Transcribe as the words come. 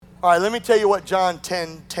All right, let me tell you what John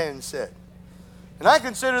 10:10 said. And I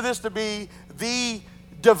consider this to be the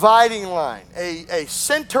dividing line, a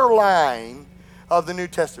center line of the New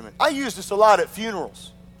Testament. I use this a lot at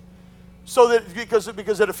funerals. So that because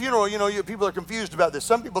at a funeral, people are confused about this.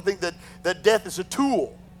 Some people think that death is a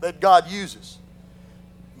tool that God uses.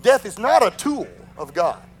 Death is not a tool of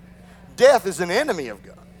God. Death is an enemy of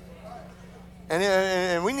God.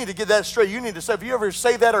 And we need to get that straight. You need to say, if you ever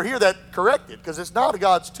say that or hear that, correct it, because it's not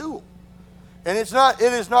God's tool. And it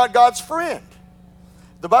is not God's friend.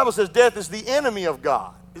 The Bible says death is the enemy of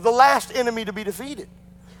God, the last enemy to be defeated.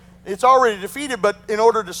 It's already defeated, but in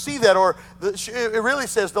order to see that, it really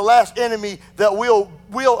says the last enemy that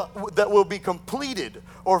will be completed,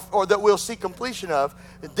 or that we'll see completion of,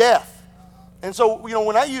 death. And so,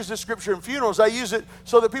 when I use this scripture in funerals, I use it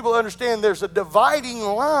so that people understand there's a dividing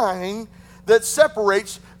line that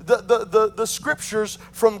separates the scriptures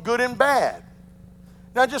from good and bad.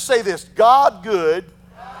 Now just say this: God good,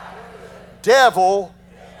 devil.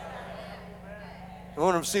 I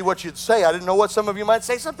wanted to see what you'd say. I didn't know what some of you might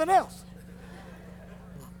say something else.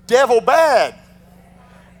 Devil bad.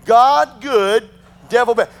 God good,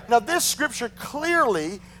 devil bad. Now this scripture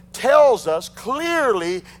clearly tells us,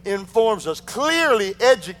 clearly informs us, clearly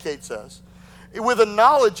educates us with a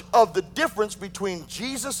knowledge of the difference between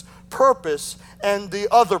Jesus' purpose and the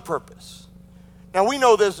other purpose. Now we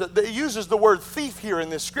know it uses the word thief here in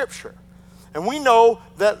this scripture. And we know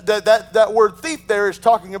that word thief there is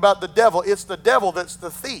talking about the devil. It's the devil that's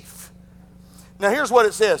the thief. Now here's what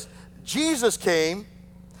it says. Jesus came.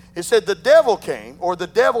 It said the devil came, or the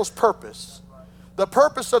devil's purpose. The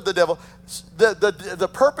purpose of the devil. The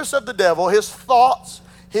purpose of the devil, his thoughts,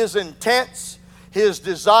 his intents, his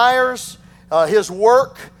desires, his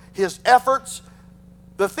work, his efforts.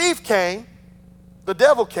 The thief came, the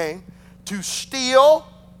devil came to steal.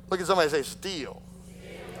 Look at somebody say steal.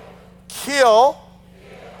 Kill,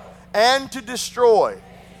 and to destroy.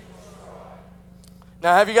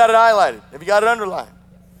 Now, have you got it highlighted? Have you got it underlined?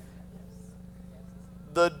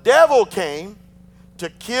 The devil came to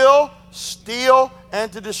kill, steal,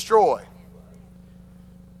 and to destroy.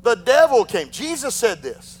 The devil came. Jesus said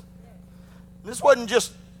this. This wasn't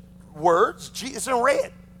just words. It's in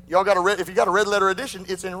red. Y'all got a red? If you got a red letter edition,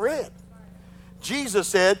 it's in red. Jesus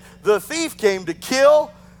said, the thief came to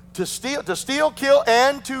kill, to steal, kill,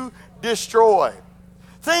 and to destroy.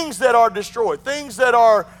 Things that are destroyed, things that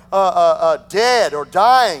are dead or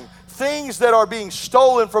dying, things that are being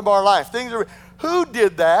stolen from our life. Who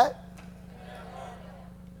did that?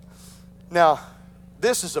 Now,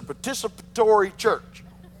 this is a participatory church.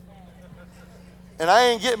 And I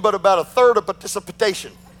ain't getting but about a third of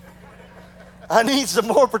participation. I need some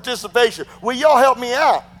more participation. Will y'all help me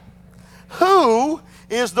out? Who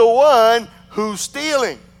is the one who's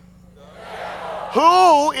stealing?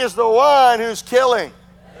 Who is the one who's killing?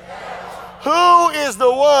 Who is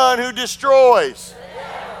the one who destroys?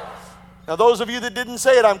 Now, those of you that didn't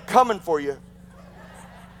say it, I'm coming for you.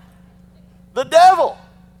 The devil.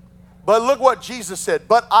 But look what Jesus said.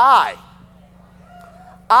 But I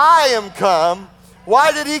am come.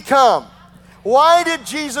 Why did he come? Why did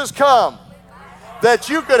Jesus come? That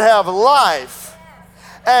you could have life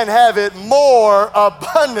and have it more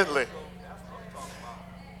abundantly.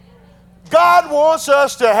 God wants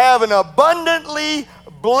us to have an abundantly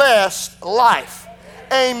blessed life,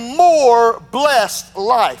 a more blessed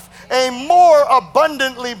life, a more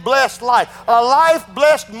abundantly blessed life, a life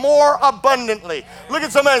blessed more abundantly. Look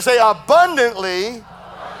at somebody and say, abundantly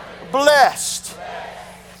blessed.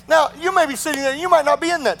 Now, you may be sitting there, you might not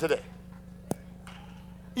be in that today.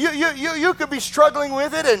 You could be struggling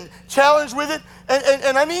with it and challenged with it,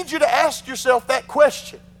 and I need you to ask yourself that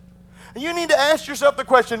question. You need to ask yourself the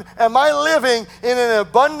question, am I living in an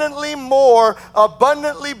abundantly more,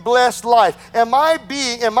 abundantly blessed life? Am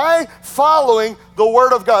I following the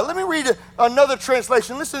Word of God? Let me read another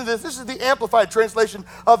translation. Listen to this. This is the Amplified translation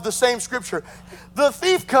of the same scripture. The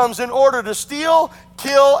thief comes in order to steal,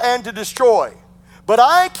 kill, and to destroy. But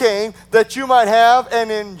I came that you might have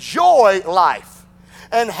and enjoy life,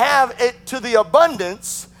 and have it to the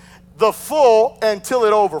abundance, the full, until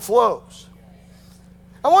it overflows.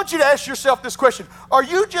 I want you to ask yourself this question. Are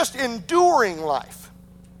you just enduring life?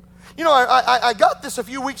 You know, I got this a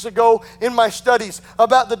few weeks ago in my studies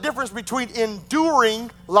about the difference between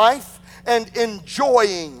enduring life and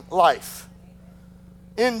enjoying life.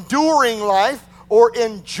 Enduring life or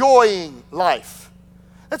enjoying life.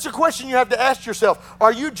 That's a question you have to ask yourself.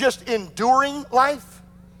 Are you just enduring life?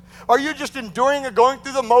 Are you just enduring or going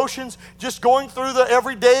through the motions, just going through the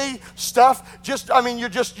everyday stuff?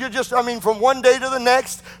 From one day to the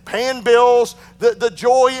next, paying bills, the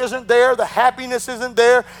joy isn't there, the happiness isn't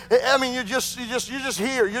there. I mean, you're just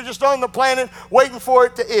here. You're just on the planet waiting for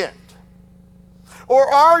it to end. Or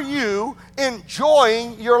are you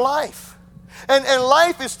enjoying your life? And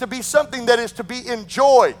life is to be something that is to be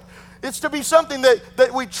enjoyed. It's to be something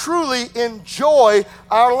that we truly enjoy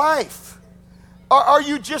our life. Are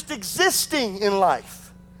you just existing in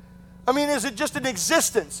life? I mean, is it just an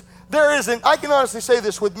existence? There isn't, I can honestly say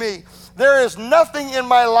this with me, there is nothing in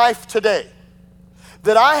my life today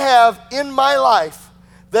that I have in my life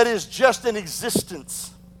that is just an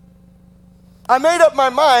existence. I made up my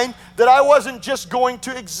mind that I wasn't just going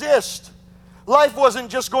to exist. Life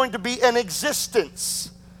wasn't just going to be an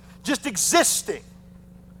existence, just existing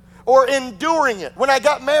or enduring it. When I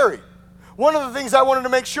got married, one of the things I wanted to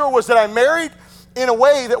make sure was that I married in a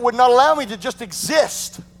way that would not allow me to just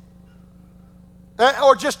exist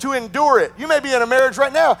or just to endure it. You may be in a marriage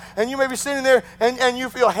right now, and you may be sitting there and you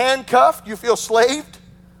feel handcuffed, you feel slaved.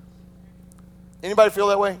 Anybody feel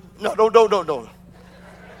that way? No, don't.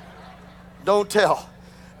 Don't tell.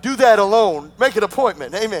 Do that alone. Make an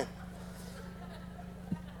appointment. Amen.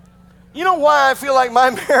 You know why I feel like my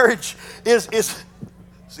marriage is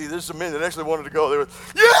see, there's some men that actually wanted to go. They were,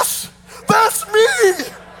 yes, that's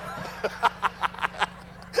me.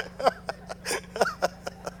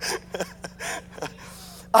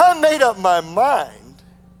 I made up my mind,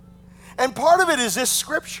 and part of it is this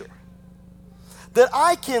scripture, that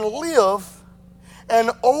I can live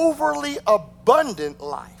an overly abundant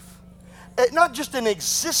life. Not just an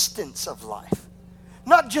existence of life,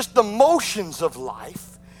 not just the motions of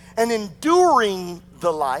life and enduring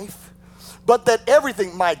the life, but that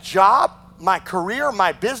everything, my job, my career,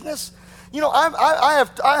 my business, you know, I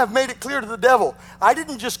have made it clear to the devil, I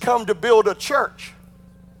didn't just come to build a church.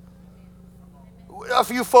 A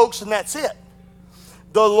few folks and that's it.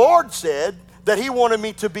 The Lord said that He wanted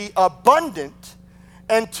me to be abundant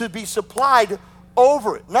and to be supplied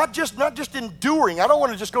over it. Not just enduring. I don't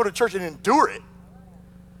want to just go to church and endure it.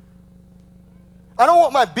 I don't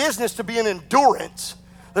want my business to be an endurance.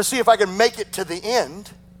 Let's see if I can make it to the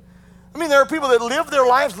end. I mean, there are people that live their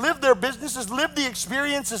lives, live their businesses, live the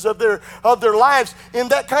experiences of their lives in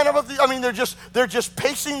that kind of they're just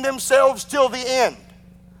pacing themselves till the end.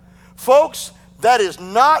 Folks, that is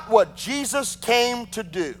not what Jesus came to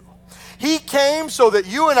do. He came so that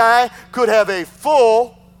you and I could have a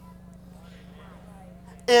full,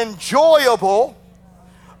 enjoyable,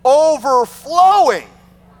 overflowing.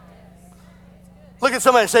 Look at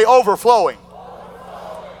somebody and say overflowing.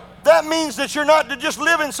 That means that you're not to just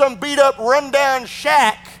live in some beat up, rundown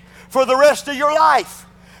shack for the rest of your life.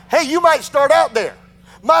 Hey, you might start out there.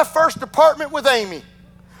 My first apartment with Amy.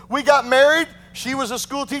 We got married. She was a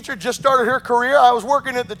school teacher, just started her career. I was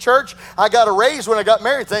working at the church. I got a raise when I got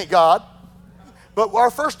married, thank God. But our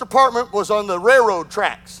first apartment was on the railroad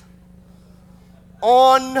tracks.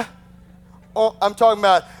 I'm talking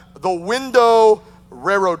about the window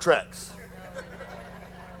railroad tracks.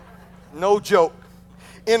 No joke.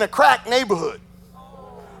 In a crack neighborhood.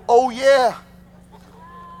 Oh, yeah.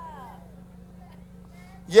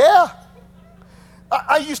 Yeah.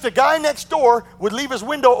 I used to, guy next door would leave his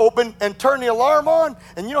window open and turn the alarm on.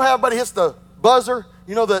 And you know how everybody hits the buzzer?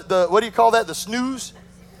 You know, the what do you call that? The snooze?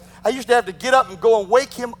 I used to have to get up and go and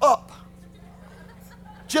wake him up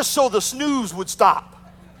just so the snooze would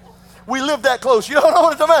stop. We lived that close. You know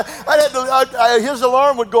what I'm talking about? His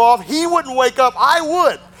alarm would go off. He wouldn't wake up. I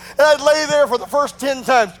would. And I'd lay there for the first 10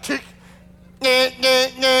 times. Kick, kick,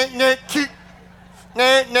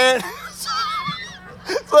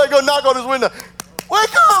 So I go knock on his window.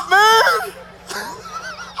 Wake up, man!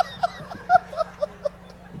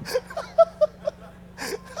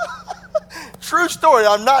 True story,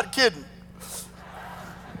 I'm not kidding.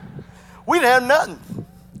 We didn't have nothing.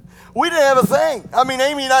 We didn't have a thing. I mean,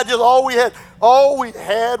 Amy and I just, all we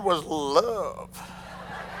had was love.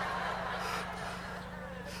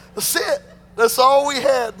 That's it. That's all we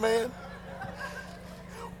had, man.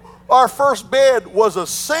 Our first bed was a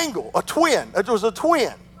twin. It was a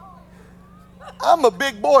twin. I'm a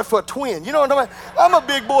big boy for a twin. You know what I'm talking about? I'm a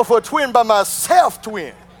big boy for a twin by myself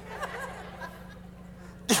twin.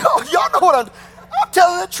 Y'all know what I'm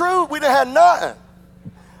telling the truth. We didn't have nothing.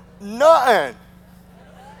 Nothing.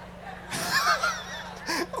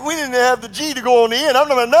 We didn't have the G to go on the end. I'm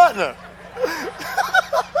not nothing.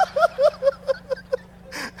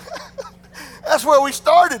 That's where we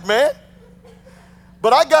started, man.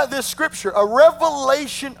 But I got this scripture, a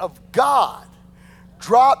revelation of God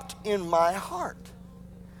dropped in my heart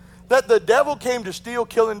that the devil came to steal,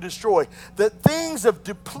 kill, and destroy, that things of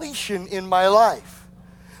depletion in my life,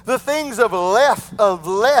 the things of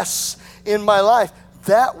less in my life,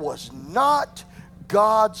 that was not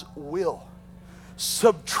God's will.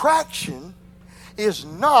 Subtraction is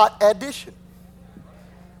not addition.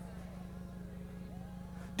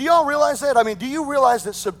 Do y'all realize that? I mean, do you realize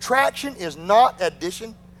that subtraction is not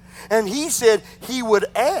addition? And he said he would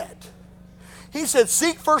add. He said,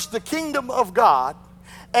 seek first the kingdom of God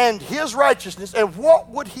and his righteousness. And what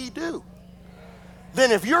would he do?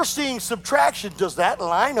 Then if you're seeing subtraction, does that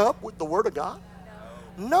line up with the Word of God?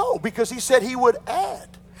 No, because he said he would add.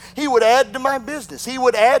 He would add to my business. He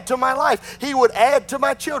would add to my life. He would add to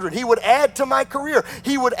my children. He would add to my career.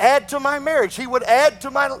 He would add to my marriage. He would add to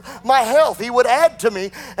my health. He would add to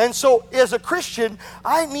me. And so as a Christian,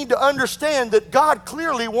 I need to understand that God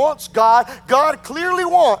clearly wants God clearly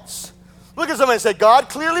wants. Look at somebody and say, God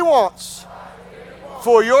clearly wants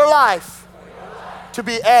for your life to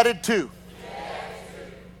be added to.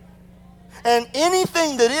 And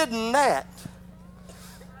anything that isn't that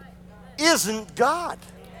isn't God.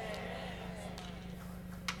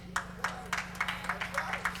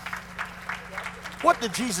 What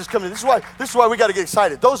did Jesus come to? This is why we got to get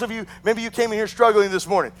excited. Those of you, maybe you came in here struggling this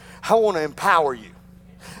morning. I want to empower you.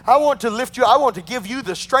 I want to lift you. I want to give you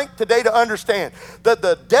the strength today to understand that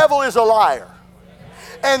the devil is a liar.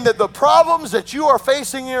 And that the problems that you are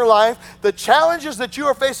facing in your life, the challenges that you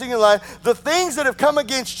are facing in life, the things that have come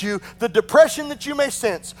against you, the depression that you may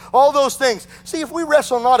sense, all those things. See, if we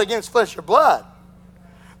wrestle not against flesh or blood,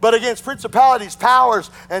 but against principalities, powers,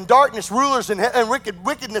 and darkness, rulers, and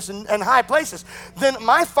wickedness and high places, then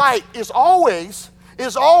my fight is always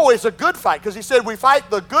a good fight. Because he said we fight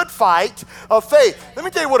the good fight of faith. Let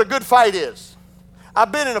me tell you what a good fight is.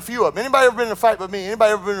 I've been in a few of them. Anybody ever been in a fight with me?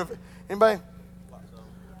 Anybody ever been in a, anybody?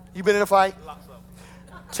 You been in a fight?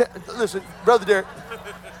 Listen, Brother Derek,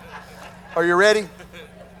 are you ready?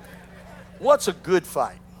 What's a good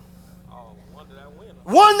fight? Oh, one that I win.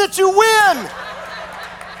 One that you win.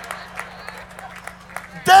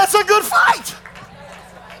 That's a good fight.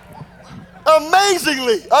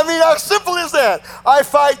 Amazingly. I mean, how simple is that? I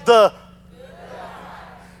fight the...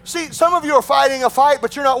 See, some of you are fighting a fight,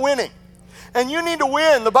 but you're not winning. And you need to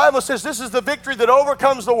win. The Bible says this is the victory that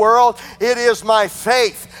overcomes the world. It is my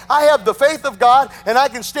faith. I have the faith of God, and I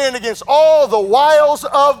can stand against all the wiles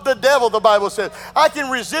of the devil, the Bible says. I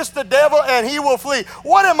can resist the devil, and he will flee.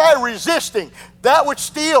 What am I resisting? That which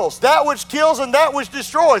steals, that which kills, and that which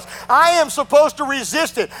destroys. I am supposed to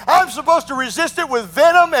resist it. I'm supposed to resist it with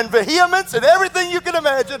venom and vehemence and everything you can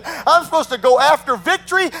imagine. I'm supposed to go after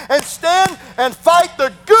victory and stand and fight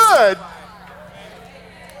the good.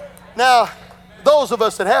 Now, those of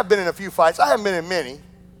us that have been in a few fights, I haven't been in many.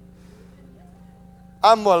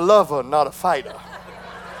 I'm a lover, not a fighter.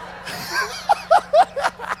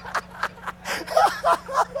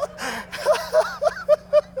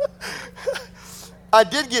 I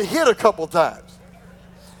did get hit a couple times.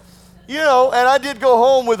 You know, and I did go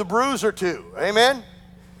home with a bruise or two. Amen?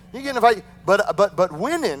 You get in a fight. But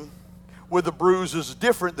winning with a bruise is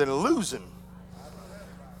different than losing.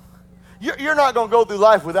 You're not going to go through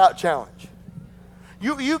life without challenge.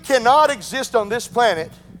 You cannot exist on this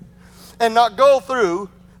planet and not go through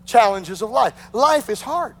challenges of life. Life is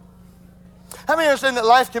hard. How many understand that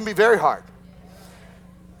life can be very hard?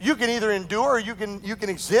 You can either endure, or you can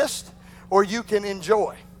exist, or you can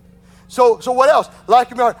enjoy. So what else? Life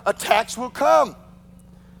can be hard. Attacks will come,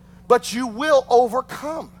 but you will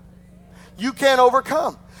overcome. You can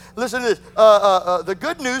overcome. Listen to this. The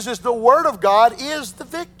good news is the Word of God is the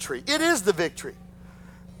victory. It is the victory.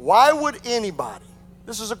 Why would anybody,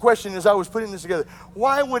 this is a question as I was putting this together,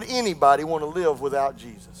 why would anybody want to live without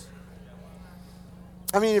Jesus?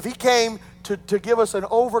 I mean, if he came to give us an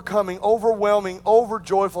overcoming, overwhelming,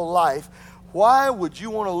 overjoyful life, why would you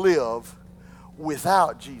want to live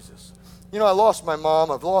without Jesus? You know, I lost my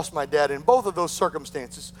mom, I've lost my dad. In both of those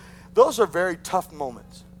circumstances, those are very tough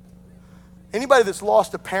moments. Anybody that's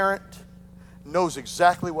lost a parent knows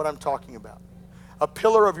exactly what I'm talking about. A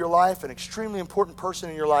pillar of your life, an extremely important person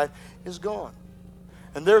in your life is gone.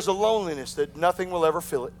 And there's a loneliness that nothing will ever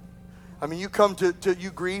fill it. I mean, you come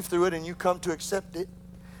you grieve through it and you come to accept it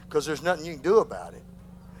because there's nothing you can do about it.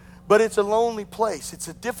 But it's a lonely place. It's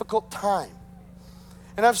a difficult time.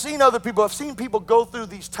 And I've seen people go through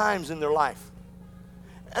these times in their life.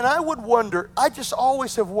 And I would wonder, I just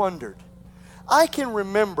always have wondered, I can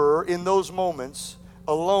remember in those moments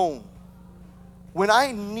alone when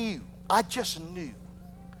I just knew.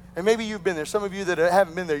 And maybe you've been there. Some of you that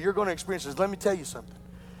haven't been there, you're going to experience this. Let me tell you something.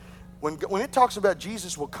 When it talks about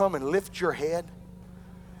Jesus will come and lift your head,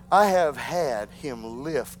 I have had him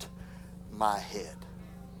lift my head.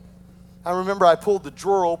 I remember I pulled the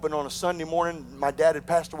drawer open on a Sunday morning. My dad had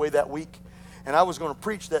passed away that week, and I was going to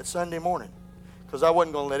preach that Sunday morning because I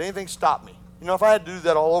wasn't going to let anything stop me. You know, if I had to do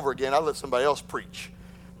that all over again, I'd let somebody else preach.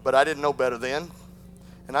 But I didn't know better then,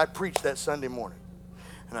 and I preached that Sunday morning.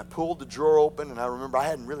 And I pulled the drawer open, and I remember I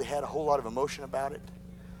hadn't really had a whole lot of emotion about it.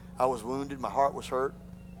 I was wounded. My heart was hurt.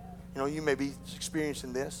 You know, you may be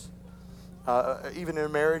experiencing this, even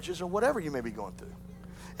in marriages or whatever you may be going through.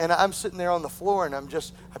 And I'm sitting there on the floor, and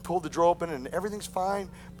I pulled the drawer open, and everything's fine,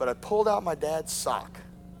 but I pulled out my dad's sock.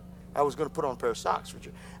 I was going to put on a pair of socks.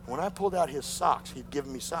 And when I pulled out his socks, he'd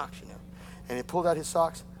given me socks, you know. And he pulled out his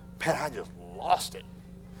socks, man, I just lost it.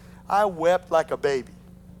 I wept like a baby.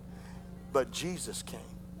 But Jesus came.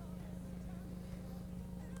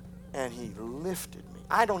 And he lifted me.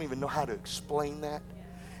 I don't even know how to explain that,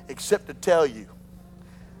 except to tell you,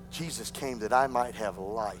 Jesus came that I might have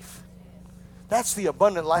life. That's the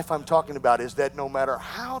abundant life I'm talking about, is that no matter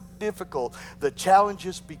how difficult the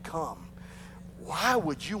challenges become, why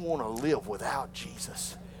would you want to live without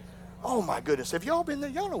Jesus? Oh my goodness, have y'all been there?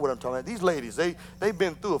 Y'all know what I'm talking about. These ladies, they've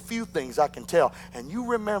been through a few things, I can tell. And you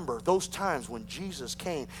remember those times when Jesus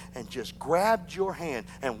came and just grabbed your hand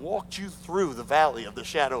and walked you through the valley of the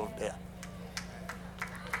shadow of death.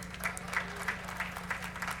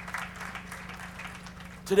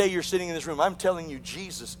 Today you're sitting in this room, I'm telling you,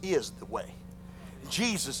 Jesus is the way.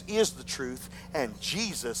 Jesus is the truth, and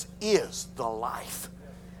Jesus is the life.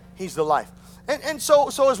 He's the life. And so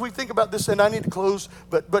as we think about this, and I need to close,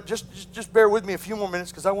 but just bear with me a few more minutes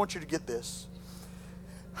because I want you to get this.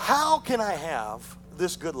 How can I have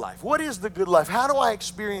this good life? What is the good life? How do I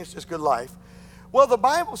experience this good life? Well, the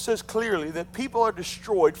Bible says clearly that people are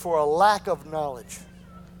destroyed for a lack of knowledge.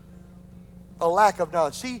 A lack of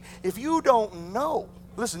knowledge. See, if you don't know,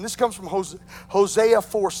 listen, this comes from Hosea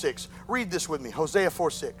 4:6. Read this with me, Hosea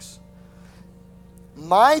 4:6.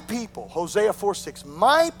 My people, Hosea 4:6,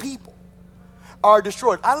 my people are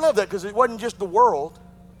destroyed. I love that because it wasn't just the world.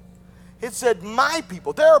 It said my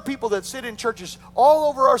people. There are people that sit in churches all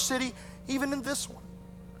over our city, even in this one.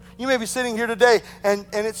 You may be sitting here today and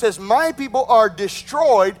it says my people are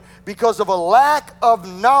destroyed because of a lack of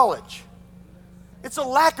knowledge. It's a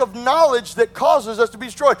lack of knowledge that causes us to be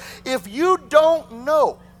destroyed. If you don't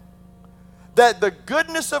know that the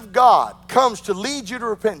goodness of God comes to lead you to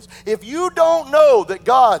repentance, if you don't know that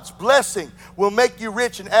God's blessing will make you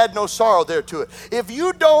rich and add no sorrow thereto it, if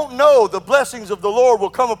you don't know the blessings of the Lord will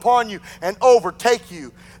come upon you and overtake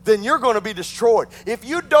you, then you're going to be destroyed. If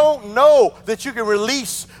you don't know that you can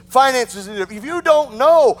release finances, if you don't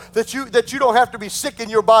know that you don't have to be sick in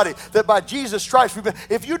your body, that by Jesus' stripes we've been,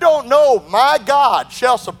 if you don't know my God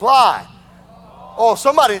shall supply. Oh,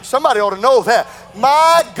 somebody ought to know that.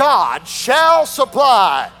 My God shall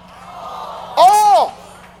supply all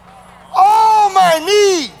my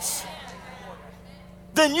needs.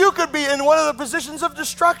 Then you could be in one of the positions of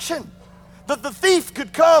destruction, that the thief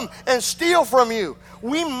could come and steal from you.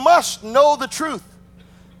 We must know the truth.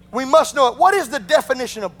 We must know it. What is the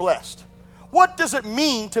definition of blessed? What does it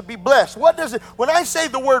mean to be blessed? When I say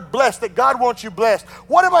the word blessed, that God wants you blessed,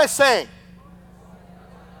 what am I saying?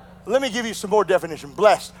 Let me give you some more definition.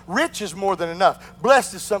 Blessed. Rich is more than enough.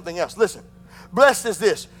 Blessed is something else. Listen. Blessed is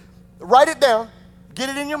this. Write it down. Get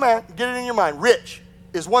it in your mind. Rich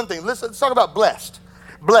is one thing. Let's talk about blessed.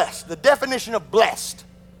 Blessed. The definition of blessed.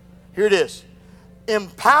 Here it is.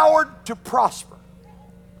 Empowered to prosper.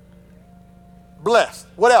 Blessed.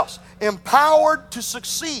 What else? Empowered to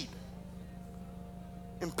succeed.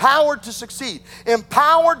 Empowered to succeed.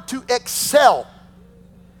 Empowered to excel.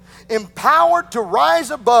 Empowered to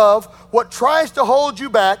rise above what tries to hold you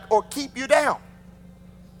back or keep you down.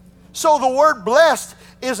 So the word blessed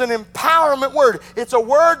is an empowerment word. It's a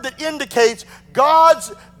word that indicates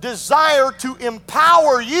God's desire to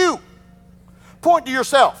empower you. Point to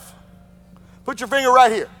yourself. Put your finger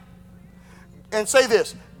right here and say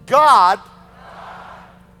this. God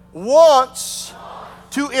wants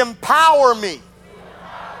to empower me.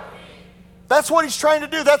 That's what he's trying to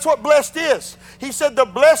do. That's what blessed is. He said the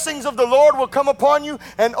blessings of the Lord will come upon you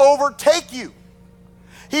and overtake you.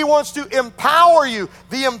 He wants to empower you.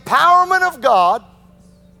 The empowerment of God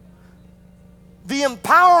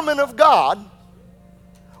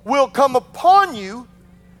will come upon you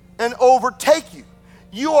and overtake you.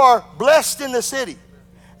 You are blessed in the city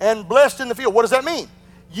and blessed in the field. What does that mean?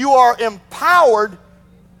 You are empowered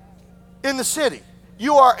in the city.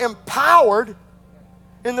 You are empowered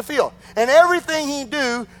in the field. And everything you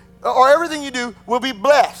do will be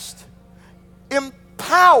blessed.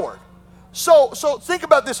 Empowered. So think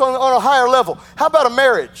about this on a higher level. How about a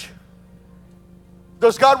marriage?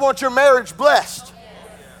 Does God want your marriage blessed?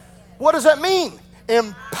 What does that mean?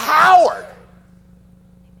 Empowered.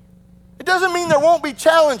 It doesn't mean there won't be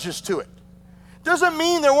challenges to it. It doesn't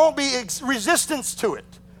mean there won't be resistance to it.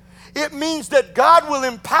 It means that God will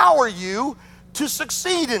empower you to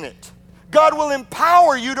succeed in it. God will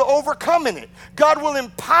empower you to overcome in it. God will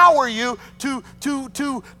empower you to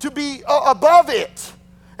be above it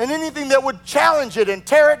and anything that would challenge it and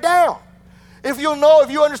tear it down. If you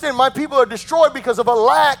understand, my people are destroyed because of a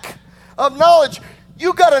lack of knowledge.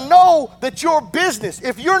 You got to know that your business,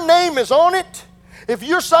 if your name is on it, if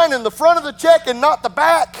you're signing the front of the check and not the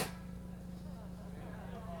back,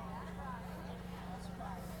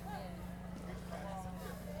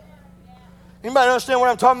 anybody understand what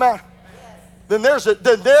I'm talking about? Then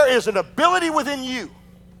there is an ability within you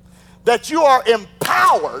that you are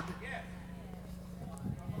empowered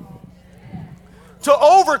to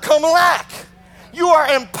overcome lack. You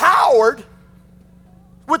are empowered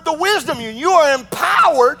with the wisdom. You are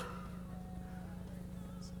empowered.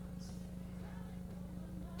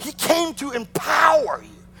 He came to empower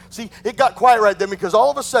you. See, it got quiet right then because all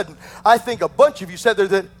of a sudden, I think a bunch of you said there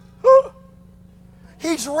that, oh,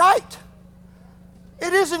 he's right.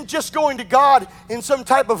 It isn't just going to God in some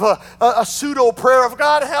type of a pseudo prayer of,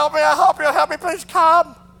 God, help me, I hope you'll help me, please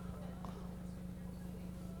come.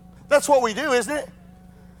 That's what we do, isn't it?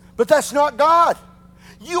 But that's not God.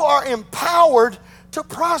 You are empowered to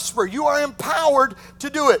prosper. You are empowered to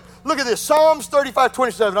do it. Look at this, Psalms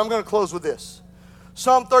 35:27. I'm going to close with this.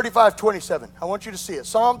 Psalm 35:27. I want you to see it.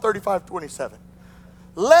 Psalm 35:27.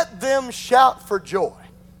 Let them shout for joy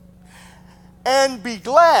and be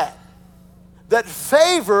glad that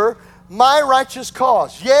favor my righteous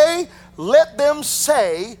cause. Yea, let them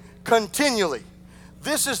say continually.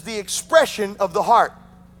 This is the expression of the heart.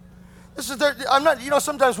 This is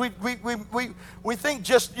sometimes we think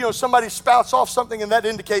just, somebody spouts off something and that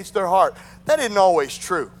indicates their heart. That isn't always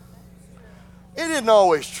true. It isn't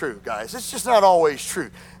always true, guys. It's just not always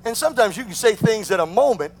true. And sometimes you can say things at a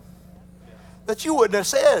moment that you wouldn't have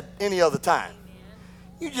said any other time.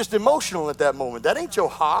 You're just emotional at that moment. That ain't your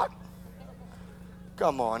heart.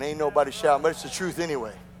 Come on, ain't nobody shouting, but it's the truth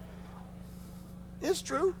anyway. It's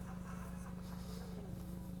true.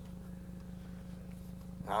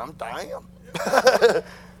 I'm dying.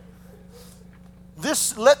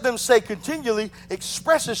 This, let them say continually,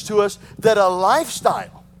 expresses to us that a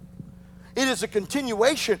lifestyle, it is a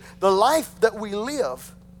continuation, the life that we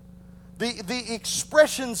live, the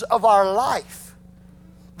expressions of our life,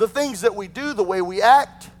 the things that we do, the way we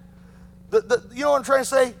act, you know what I'm trying to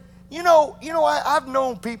say? I've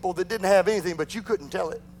known people that didn't have anything, but you couldn't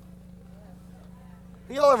tell it.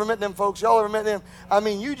 Y'all ever met them folks? Y'all ever met them? I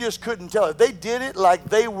mean, you just couldn't tell it. They did it like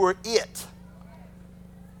they were it.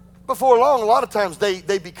 Before long, a lot of times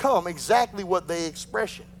they become exactly what they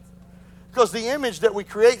expression. Because the image that we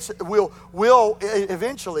create will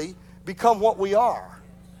eventually become what we are.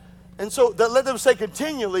 And so let them say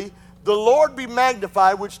continually, the Lord be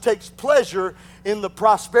magnified, which takes pleasure in the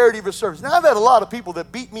prosperity of his servants. Now, I've had a lot of people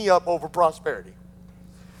that beat me up over prosperity.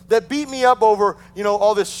 That beat me up over,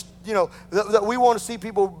 all this, that we want to see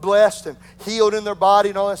people blessed and healed in their body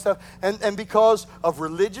and all that stuff. And because of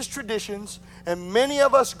religious traditions, and many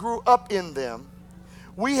of us grew up in them,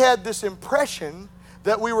 we had this impression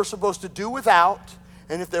that we were supposed to do without.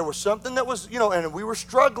 And if there was something that was, and we were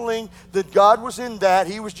struggling, that God was in that.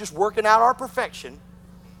 He was just working out our perfection.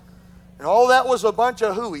 And all that was a bunch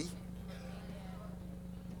of hooey.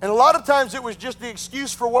 And a lot of times it was just the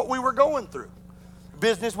excuse for what we were going through.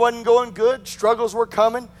 Business wasn't going good. Struggles were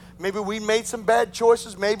coming. Maybe we made some bad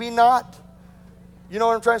choices. Maybe not. You know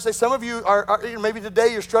what I'm trying to say? Some of you are maybe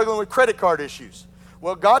today you're struggling with credit card issues.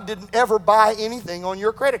 Well, God didn't ever buy anything on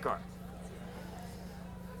your credit card.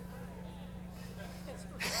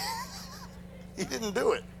 He didn't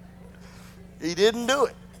do it. He didn't do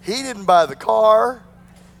it. He didn't buy the car.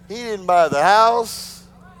 He didn't buy the house,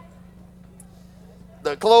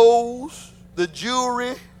 the clothes, the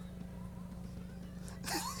jewelry.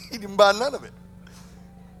 He didn't buy none of it.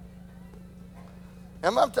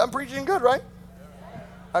 I'm preaching good, right?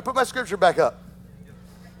 I put my scripture back up.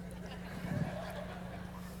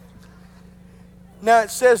 Now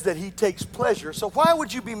it says that he takes pleasure. So why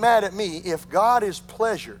would you be mad at me if God is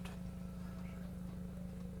pleasured?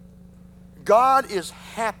 God is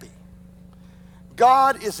happy.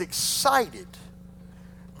 God is excited.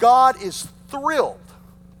 God is thrilled.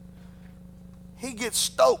 He gets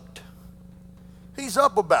stoked. He's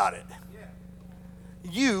up about it.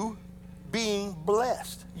 You being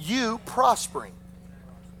blessed. You prospering.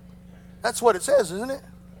 That's what it says, isn't it?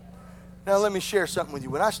 Now let me share something with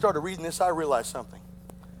you. When I started reading this, I realized something.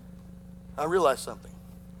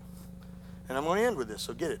 And I'm going to end with this,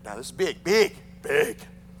 so get it. Now, this is big, big, big,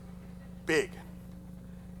 big.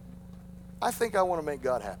 I think I want to make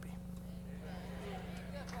God happy.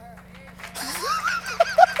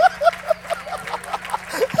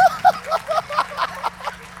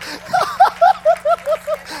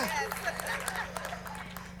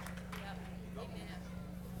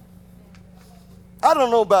 I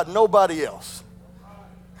don't know about nobody else.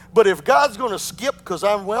 But if God's going to skip because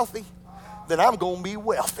I'm wealthy, then I'm going to be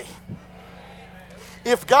wealthy.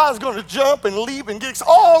 If God's going to jump and leap and get,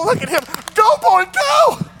 oh, look at him. Go, boy,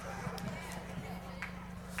 go.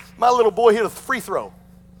 My little boy hit a free throw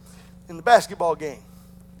in the basketball game.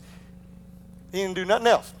 He didn't do nothing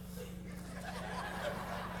else.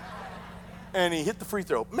 And he hit the free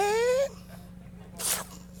throw. Man.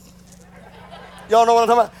 Y'all know what I'm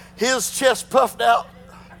talking about? His chest puffed out.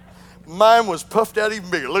 Mine was puffed out even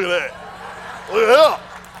bigger. Look at that. Look at that.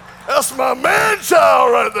 That's my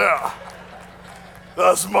man-child right there.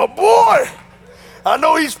 That's my boy. I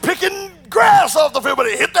know he's picking grass off the field, but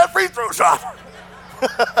he hit that free throw shot.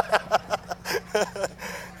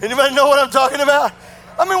 Anybody know what I'm talking about?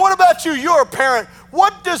 I mean, what about you? You're a parent.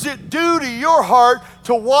 What does it do to your heart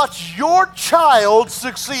to watch your child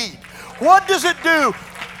succeed? What does it do?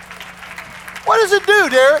 What does it do,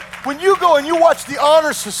 Derek? When you go and you watch the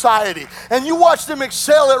Honor Society and you watch them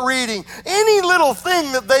excel at reading, any little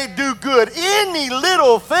thing that they do good, any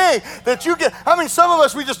little thing that you get, I mean, some of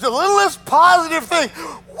us, we just do the littlest positive thing.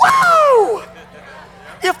 Wow!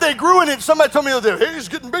 If they grew in it, somebody told me the other day, hey, he's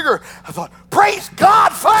getting bigger. I thought, praise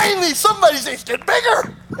God, finally, somebody's getting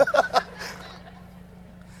bigger.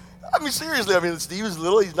 I mean, seriously, I mean, Steve is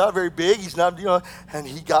little, he's not very big, he's not, and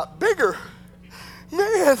he got bigger.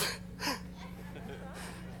 Man.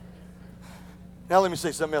 Now let me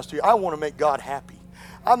say something else to you. I want to make God happy.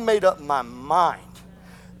 I've made up my mind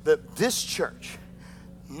that this church,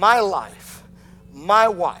 my life, my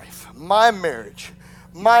wife, my marriage,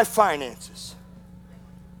 my finances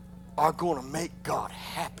are going to make God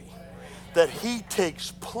happy. That he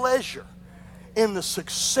takes pleasure in the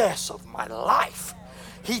success of my life.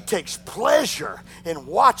 He takes pleasure in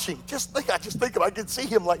watching. I just think if I could see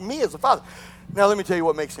him like me as a father. Now let me tell you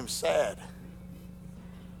what makes him sad.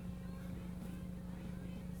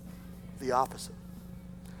 The opposite.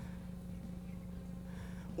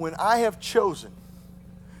 When I have chosen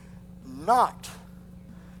not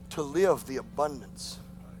to live the abundance,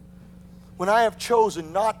 when I have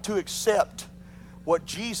chosen not to accept what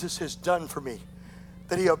Jesus has done for me,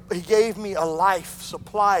 that he gave me a life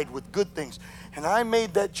supplied with good things, and I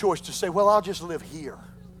made that choice to say, well, I'll just live here.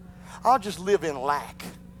 I'll just live in lack.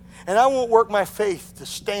 And I won't work my faith to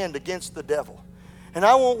stand against the devil. And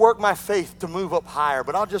I won't work my faith to move up higher,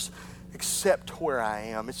 but I'll just accept where I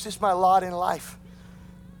am. It's just my lot in life.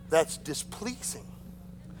 That's displeasing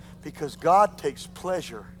because God takes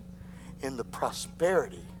pleasure in the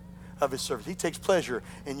prosperity of his service. He takes pleasure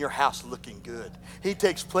in your house looking good. He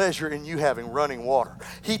takes pleasure in you having running water.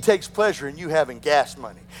 He takes pleasure in you having gas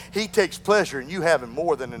money. He takes pleasure in you having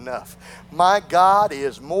more than enough. My God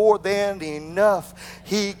is more than enough.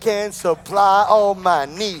 He can supply all my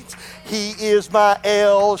needs. He is my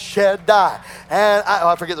El Shaddai. And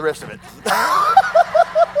I forget the rest of it.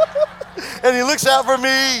 And he looks out for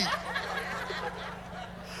me.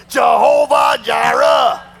 Jehovah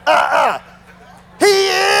Jireh. He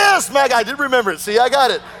is my God. I did remember it. See, I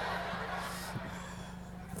got it.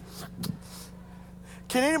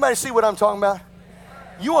 Can anybody see what I'm talking about?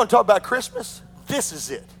 You want to talk about Christmas? This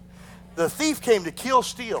is it. The thief came to kill,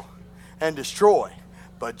 steal, and destroy,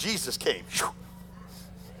 but Jesus came.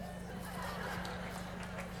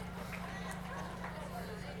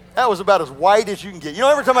 That was about as white as you can get. You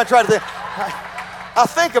know, every time I try to think, I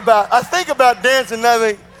think about dancing and I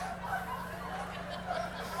think,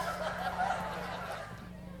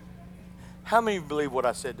 how many of you believe what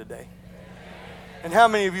I said today? And how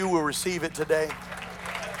many of you will receive it today?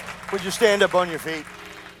 Would you stand up on your feet?